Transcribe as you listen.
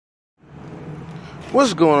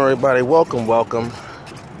What's going on, everybody? Welcome.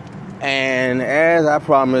 And as I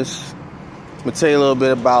promised, I'm going to tell you a little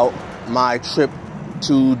bit about my trip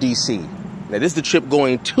to DC. Now, this is the trip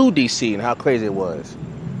going to DC and how crazy it was.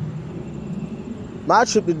 My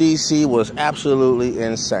trip to DC was absolutely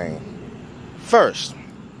insane. First,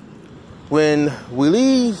 when we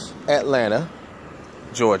leave Atlanta,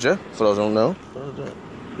 Georgia, for those who don't know,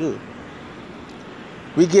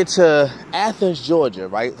 we get to Athens, Georgia,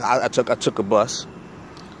 right? I took a bus.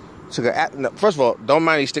 First of all, don't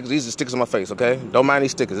mind these stickers. These are stickers on my face, okay? Don't mind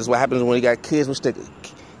these stickers. This is what happens when you got kids with stickers.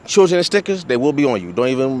 Children and stickers, they will be on you. Don't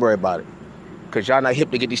even worry about it. Because y'all not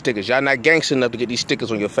hip to get these stickers. Y'all not gangster enough to get these stickers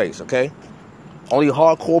on your face, okay? Only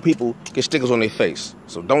hardcore people get stickers on their face.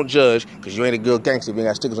 So don't judge, because you ain't a good gangster if you ain't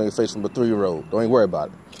got stickers on your face from a 3-year-old. Don't even worry about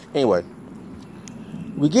it. Anyway,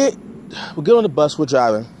 we get on the bus, we're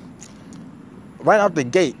driving. Right out the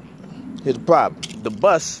gate, here's the problem. The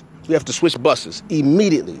bus, we have to switch buses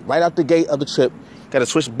immediately. Right out the gate of the trip, got to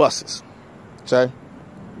switch buses. Okay?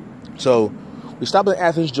 So, we stop in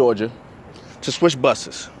Athens, Georgia to switch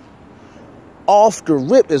buses. Off the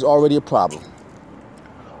rip is already a problem.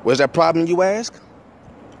 Where's that problem, you ask?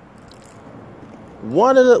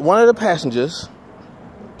 One of the passengers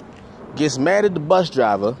gets mad at the bus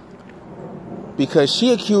driver because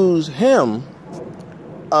she accused him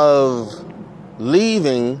of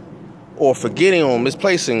leaving or forgetting or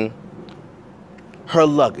misplacing her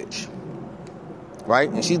luggage. Right?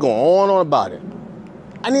 And she's going on about it.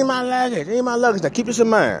 I need my luggage. Now keep this in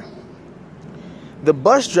mind. The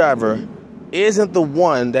bus driver isn't the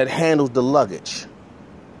one that handles the luggage.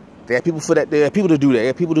 They have people for that. They have people to do that. They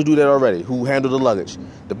have people to do that already who handle the luggage.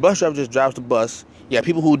 The bus driver just drives the bus. Yeah,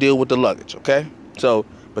 people who deal with the luggage, okay? So,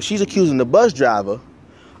 but she's accusing the bus driver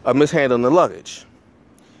of mishandling the luggage.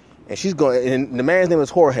 And and the man's name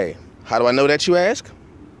is Jorge. How do I know that, you ask?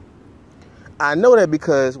 I know that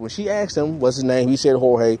because when she asked him what's his name, he said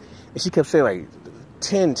Jorge, and she kept saying like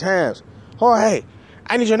 10 times, Jorge,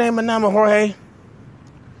 I need your name and number, Jorge.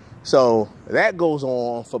 So that goes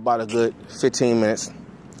on for about a good 15 minutes.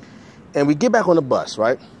 And we get back on the bus,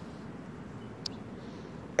 right?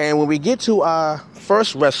 And when we get to our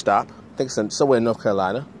first rest stop, I think it's somewhere in North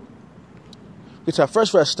Carolina, it's our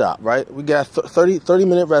first rest stop, right? We got a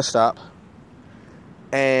 30-minute rest stop.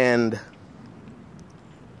 And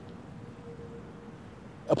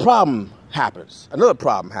a problem happens. Another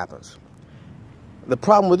problem happens. The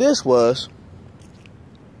problem with this was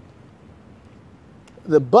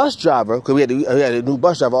the bus driver, because we had a new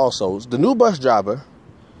bus driver also. The new bus driver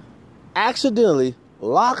accidentally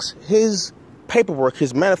locks his paperwork,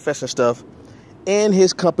 his manifest and stuff, in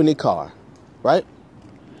his company car, right?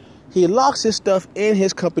 He locks his stuff in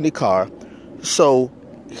his company car so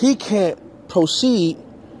he can't proceed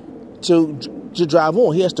to drive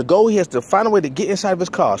on. He has to find a way to get inside of his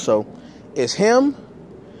car. So it's him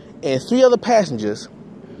and 3 other passengers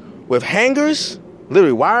with hangers,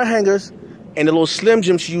 literally wire hangers, and the little Slim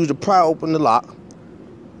Jim she used to pry open the lock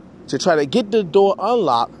to try to get the door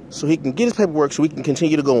unlocked so he can get his paperwork so he can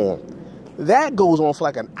continue to go on. That goes on for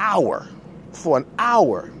like an hour. For an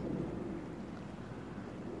hour.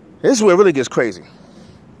 This is where it really gets crazy.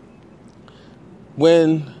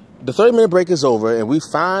 When the 30-minute break is over and we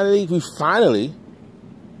finally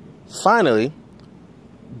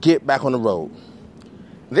get back on the road,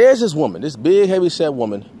 there's this woman, this big, heavy-set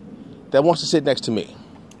woman that wants to sit next to me,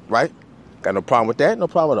 right? Got no problem with that, no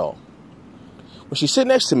problem at all. When she sit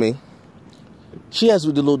next to me, she has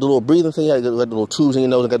the little breathing thing. Got the little tubes in your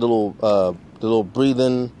nose. I got the little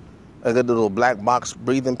breathing. I got the little black box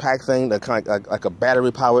breathing pack thing that kind of like a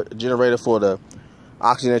battery powered generator for the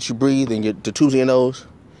oxygen that you breathe and the tubes in your nose.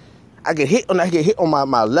 I get hit on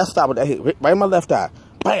my left thigh with that hit right in my left eye.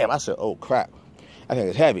 Bam! I said, oh crap! I think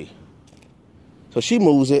it's heavy. So she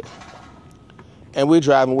moves it, and we're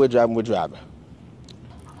driving.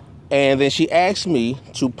 And then she asked me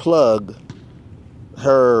to plug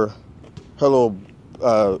her little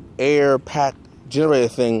air pack generator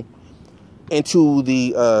thing into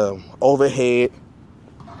the overhead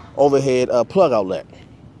plug outlet.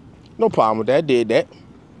 No problem with that. Did that.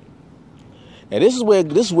 Now this is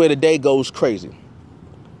where the day goes crazy.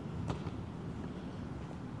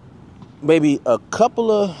 Maybe a couple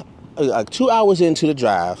of like 2 hours into the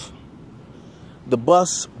drive, the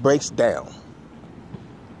bus breaks down.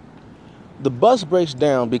 The bus breaks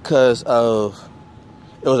down because there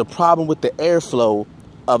was a problem with the airflow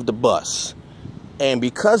of the bus. And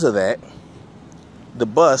because of that, the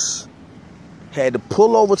bus had to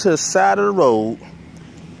pull over to the side of the road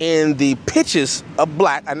in the pitches of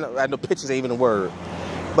black. I know pitches ain't even a word.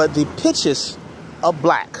 But the pitches of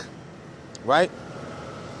black, right?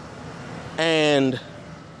 And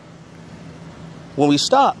when we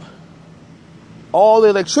stopped, all the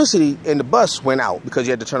electricity in the bus went out because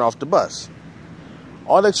you had to turn off the bus.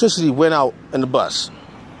 All electricity went out in the bus.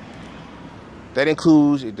 That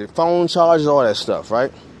includes the phone charges, all that stuff,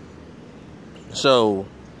 right? So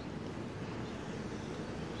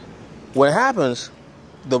what happens,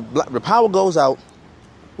 the power goes out,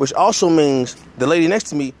 which also means the lady next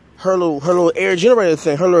to me, her little air generator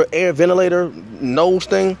thing, her little air ventilator nose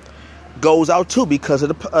thing goes out too because of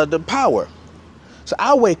the power. So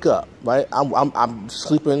I wake up, right? I'm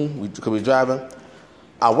sleeping because we're driving.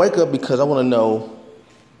 I wake up because I want to know.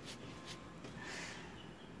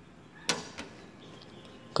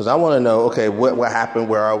 Because I want to know, okay, what happened?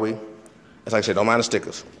 Where are we? It's like I said, don't mind the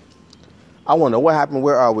stickers. I want to know what happened.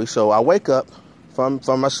 Where are we? So I wake up from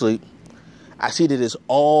my sleep. I see that it's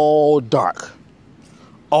all dark.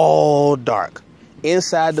 All dark.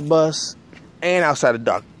 Inside the bus and outside the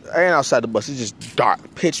bus. It's just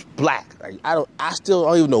dark, pitch black. Like, I still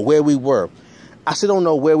don't even know where we were. I still don't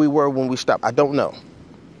know where we were when we stopped. I don't know.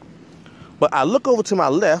 But I look over to my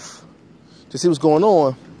left to see what's going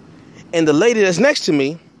on, and the lady that's next to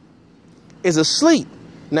me is asleep.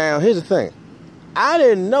 Now, here's the thing. I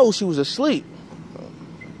didn't know she was asleep.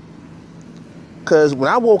 Because when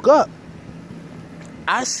I woke up,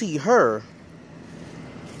 I see her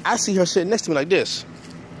sitting next to me like this.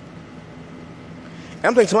 And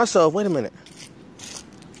I'm thinking to myself, wait a minute.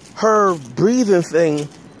 Her breathing thing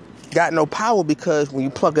got no power because when you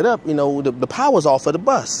plug it up, you know, the power's off of the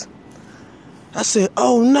bus. I said,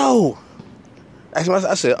 oh no. Actually,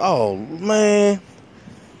 I said, oh man.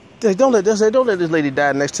 Don't let this lady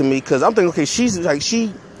die next to me, because I'm thinking, okay, she's like,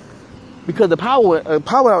 because the power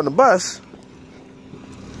out in the bus,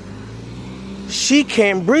 she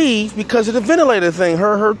can't breathe because of the ventilator thing.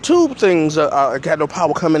 Her tube things got no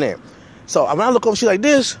power coming in. So when I look over, she's like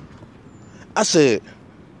this. I said,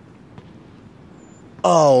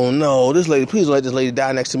 oh no, this lady, please don't let this lady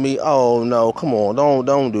die next to me. Oh no, come on,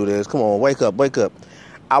 don't do this. Come on, wake up.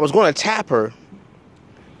 I was going to tap her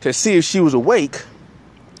to see if she was awake.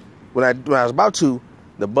 When I was about to,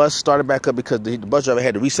 the bus started back up because the bus driver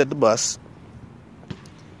had to reset the bus.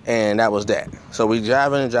 And that was that. So we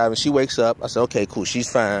driving. She wakes up. I said, okay, cool. She's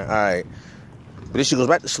fine. All right. But then she goes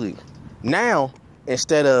back to sleep. Now,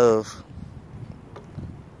 instead of,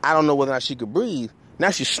 I don't know whether or not she could breathe,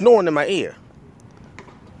 now she's snoring in my ear.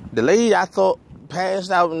 The lady I thought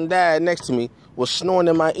passed out and died next to me was snoring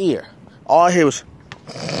in my ear. All I hear was...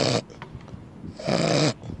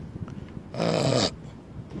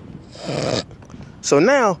 So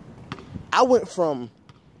now, I went from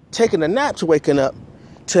taking a nap to waking up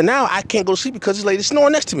to now I can't go to sleep because this lady's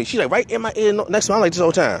snoring next to me. She's like right in my ear next to me. I'm like this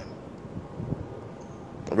whole time.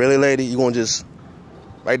 Really, lady? You gonna just,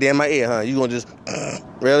 right there in my ear, huh? You gonna just,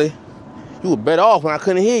 really? You were better off when I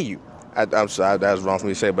couldn't hear you. I'm sorry, that was wrong for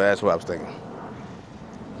me to say, but that's what I was thinking.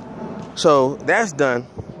 So, that's done.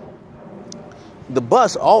 The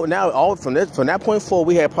bus, from that point forward,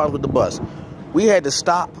 we had problems with the bus. We had to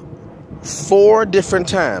stop 4 different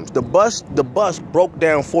times. The bus broke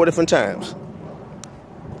down 4 different times.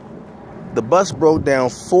 The bus broke down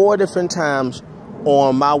 4 different times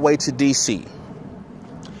on my way to D.C.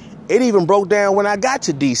 It even broke down when I got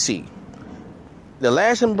to D.C. The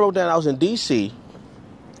last time it broke down, I was in D.C.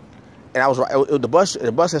 and I was the bus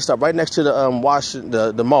had stopped right next to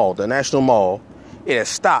the mall, the National Mall. It had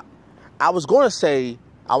stopped. I was going to say,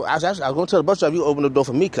 I was going to tell the bus driver, you open the door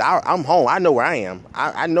for me, because I'm home. I know where I am.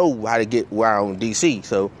 I know how to get where I'm in D.C.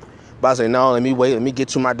 So, but I say, no, let me wait. Let me get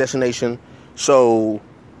to my destination so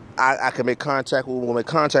I can make contact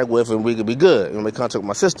with, and we can be good. And make contact with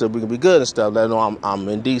my sister, we can be good and stuff. Let her know I'm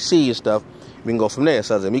in D.C. and stuff. We can go from there.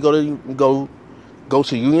 So I said, let me go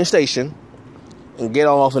to Union Station and get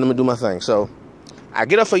off and let me do my thing. So I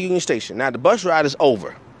get off at Union Station. Now the bus ride is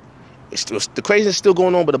over. The craziness is still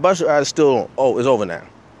going on, but the bus ride is still is over now.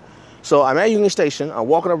 So I'm at Union Station. I'm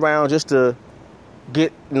walking around just to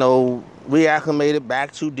get, reacclimated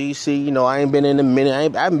back to D.C. I ain't been in a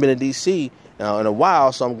minute. I haven't been to D.C. in a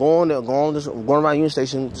while, so I'm going around Union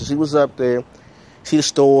Station to see what's up there, see the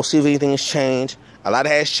store, see if anything has changed. A lot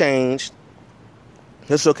has changed.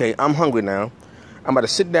 It's okay. I'm hungry now. I'm about to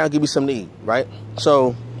sit down, give me something to eat, right?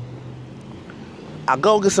 So I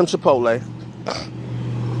go get some Chipotle.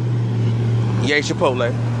 Yay,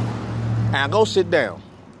 Chipotle. And I go sit down.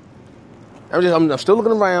 I'm still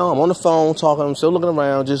looking around. I'm on the phone talking. I'm still looking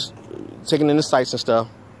around, just taking in the sights and stuff.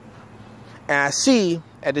 And I see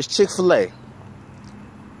at this Chick-fil-A,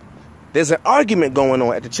 there's an argument going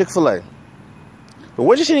on at the Chick-fil-A. But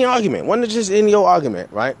wasn't just any argument. Wasn't just any old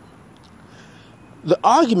argument, right? The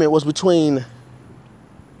argument was between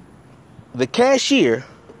the cashier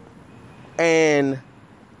and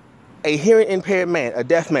a hearing impaired man, a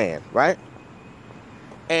deaf man, right?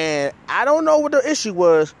 And I don't know what the issue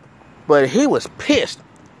was, but he was pissed.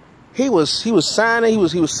 He was signing. He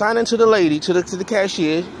was signing to the lady, to the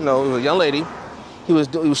cashier. You know, it was a young lady. He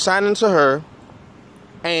was signing to her,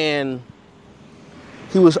 and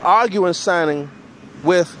he was arguing, signing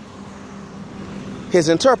with his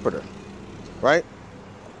interpreter, right?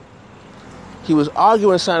 He was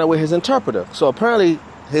arguing, signing with his interpreter. So apparently,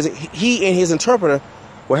 he and his interpreter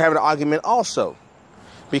were having an argument also,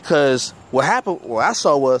 because what happened, what I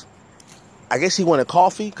saw was, I guess he wanted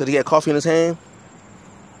coffee because he had coffee in his hand.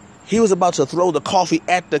 He was about to throw the coffee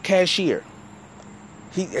at the cashier.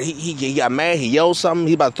 He got mad. He yelled something.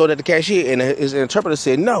 He about to throw it at the cashier, and his interpreter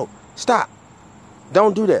said, "No, stop!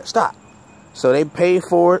 Don't do that. Stop." So they paid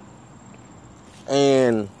for it,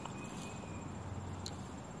 and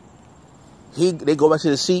they go back to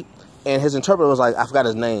the seat, and his interpreter was like, I forgot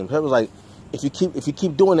his name. He was like, if you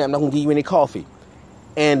keep doing that, I'm not gonna give you any coffee.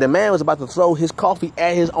 And the man was about to throw his coffee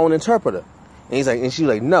at his own interpreter, and she's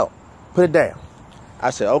like, "No, put it down." I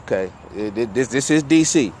said, "Okay, this is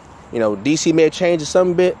DC. You know, DC may have changed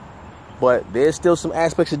some bit, but there's still some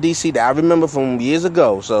aspects of DC that I remember from years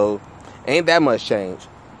ago. So ain't that much change."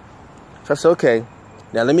 So I said, "Okay,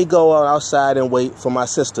 now let me go outside and wait for my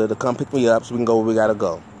sister to come pick me up so we can go where we gotta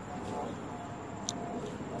go."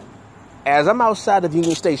 As I'm outside of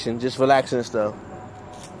Union Station, just relaxing and stuff,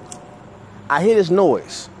 I hear this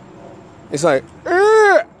noise. It's like,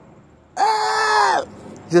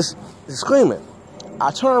 just screaming.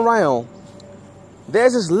 I turn around.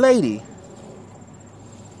 There's this lady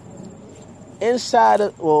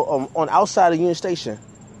on outside of Union Station,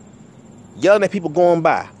 yelling at people going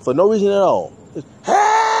by for no reason at all. Just,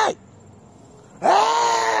 hey,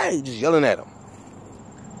 hey, just yelling at them.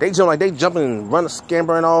 They jumping and running,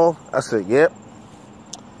 scampering off. I said, "Yep,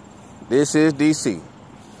 this is DC."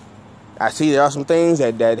 I see there are some things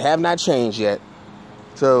that have not changed yet.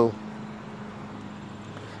 So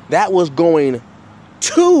that was going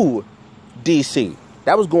to DC.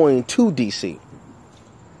 That was going to DC.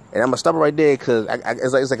 And I'm going to stop it right there because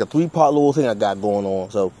it's like a 3-part little thing I got going on.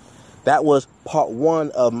 So that was part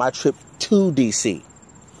 1 of my trip to DC.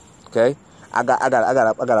 Okay? I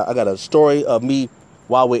got a story of me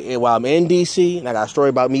while I'm in DC, and I got a story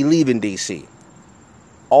about me leaving DC.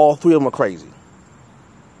 All 3 of them are crazy.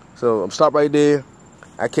 So I'm stop right there.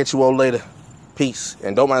 I'll catch you all later. Peace.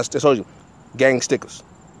 And don't mind, I told you, gang stickers.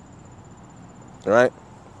 All right?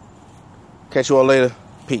 Catch you all later.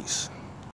 Peace.